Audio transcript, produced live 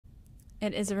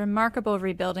It is a remarkable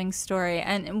rebuilding story.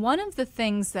 And one of the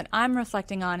things that I'm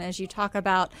reflecting on as you talk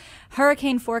about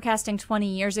hurricane forecasting 20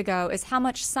 years ago is how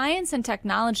much science and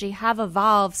technology have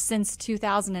evolved since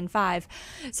 2005.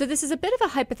 So this is a bit of a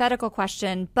hypothetical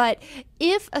question, but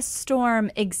if a storm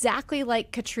exactly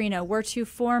like Katrina were to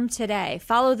form today,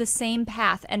 follow the same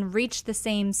path and reach the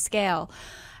same scale,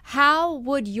 how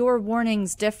would your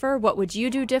warnings differ? What would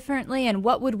you do differently? And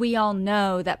what would we all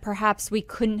know that perhaps we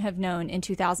couldn't have known in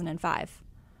 2005?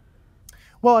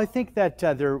 Well, I think that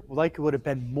there likely would have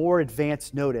been more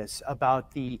advance notice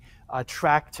about the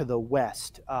track to the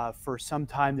west. For some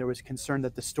time, there was concern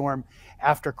that the storm,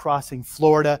 after crossing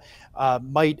Florida,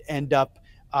 might end up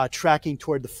tracking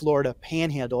toward the Florida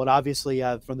Panhandle. And obviously,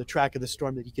 from the track of the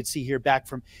storm that you can see here back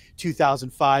from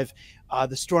 2005,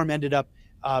 the storm ended up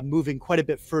moving quite a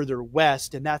bit further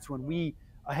west, and that's when we,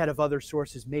 ahead of other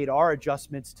sources, made our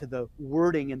adjustments to the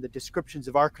wording and the descriptions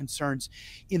of our concerns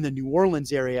in the New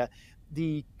Orleans area.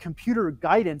 The computer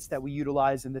guidance that we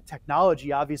utilize and the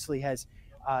technology obviously has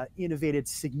innovated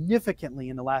significantly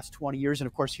in the last 20 years, and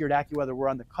of course here at AccuWeather we're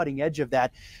on the cutting edge of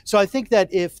that. So I think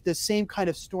that if the same kind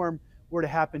of storm were to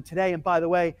happen today, and by the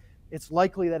way, it's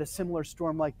likely that a similar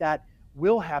storm like that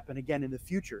will happen again in the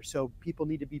future. So people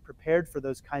need to be prepared for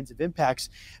those kinds of impacts.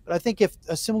 But I think if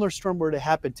a similar storm were to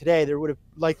happen today, there would have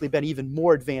likely been even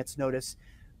more advance notice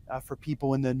for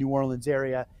people in the New Orleans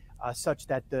area, such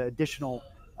that the additional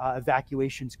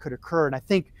evacuations could occur. And I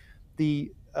think the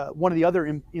one of the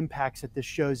other impacts that this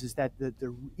shows is that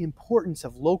the importance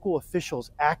of local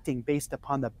officials acting based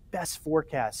upon the best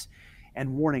forecasts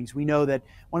and warnings. We know that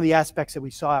one of the aspects that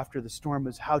we saw after the storm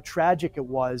was how tragic it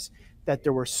was that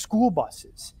there were school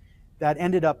buses that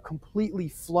ended up completely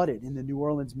flooded in the New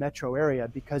Orleans metro area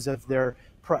because of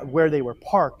where they were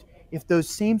parked. If those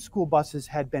same school buses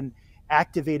had been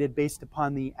activated based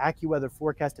upon the AccuWeather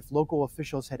forecast, if local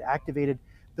officials had activated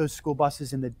those school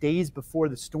buses in the days before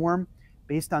the storm,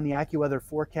 based on the AccuWeather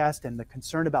forecast and the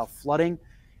concern about flooding,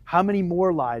 how many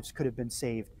more lives could have been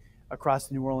saved across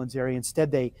the New Orleans area?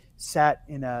 Instead, they sat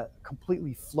in a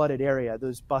completely flooded area.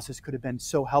 Those buses could have been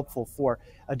so helpful for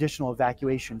additional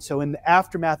evacuation. So in the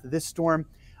aftermath of this storm,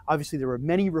 obviously there were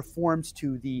many reforms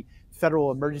to the Federal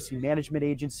Emergency Management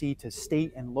Agency, to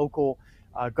state and local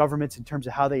governments in terms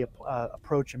of how they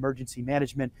approach emergency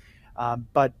management.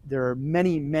 But there are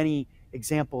many, many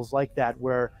examples like that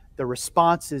where the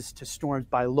responses to storms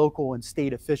by local and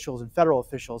state officials and federal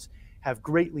officials have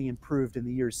greatly improved in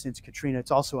the years since Katrina.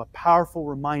 It's also a powerful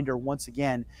reminder, once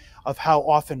again, of how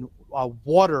often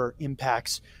water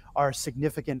impacts are a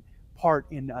significant part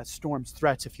in storms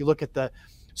threats. If you look at the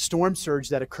storm surge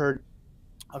that occurred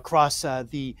across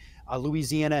the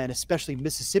Louisiana and especially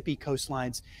Mississippi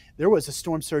coastlines, there was a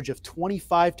storm surge of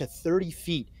 25 to 30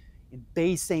 feet in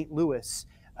Bay St. Louis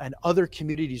and other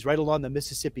communities right along the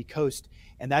Mississippi coast,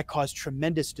 and that caused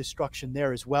tremendous destruction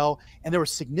there as well. And there were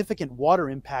significant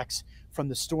water impacts from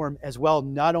the storm as well,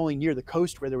 not only near the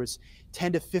coast where there was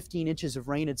 10 to 15 inches of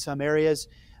rain in some areas,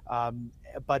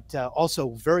 but also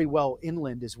very well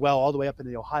inland as well, all the way up in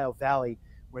the Ohio Valley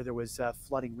where there was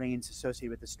flooding rains associated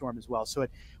with the storm as well. So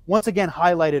it once again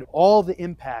highlighted all the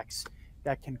impacts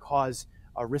that can cause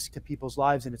a risk to people's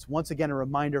lives, and it's once again a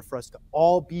reminder for us to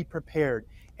all be prepared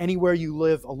anywhere you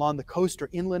live along the coast or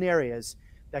inland areas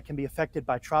that can be affected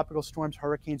by tropical storms,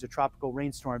 hurricanes, or tropical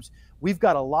rainstorms. We've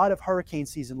got a lot of hurricane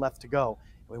season left to go.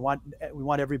 We want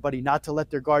everybody not to let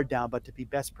their guard down, but to be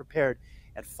best prepared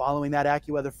and following that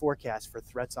AccuWeather forecast for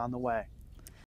threats on the way.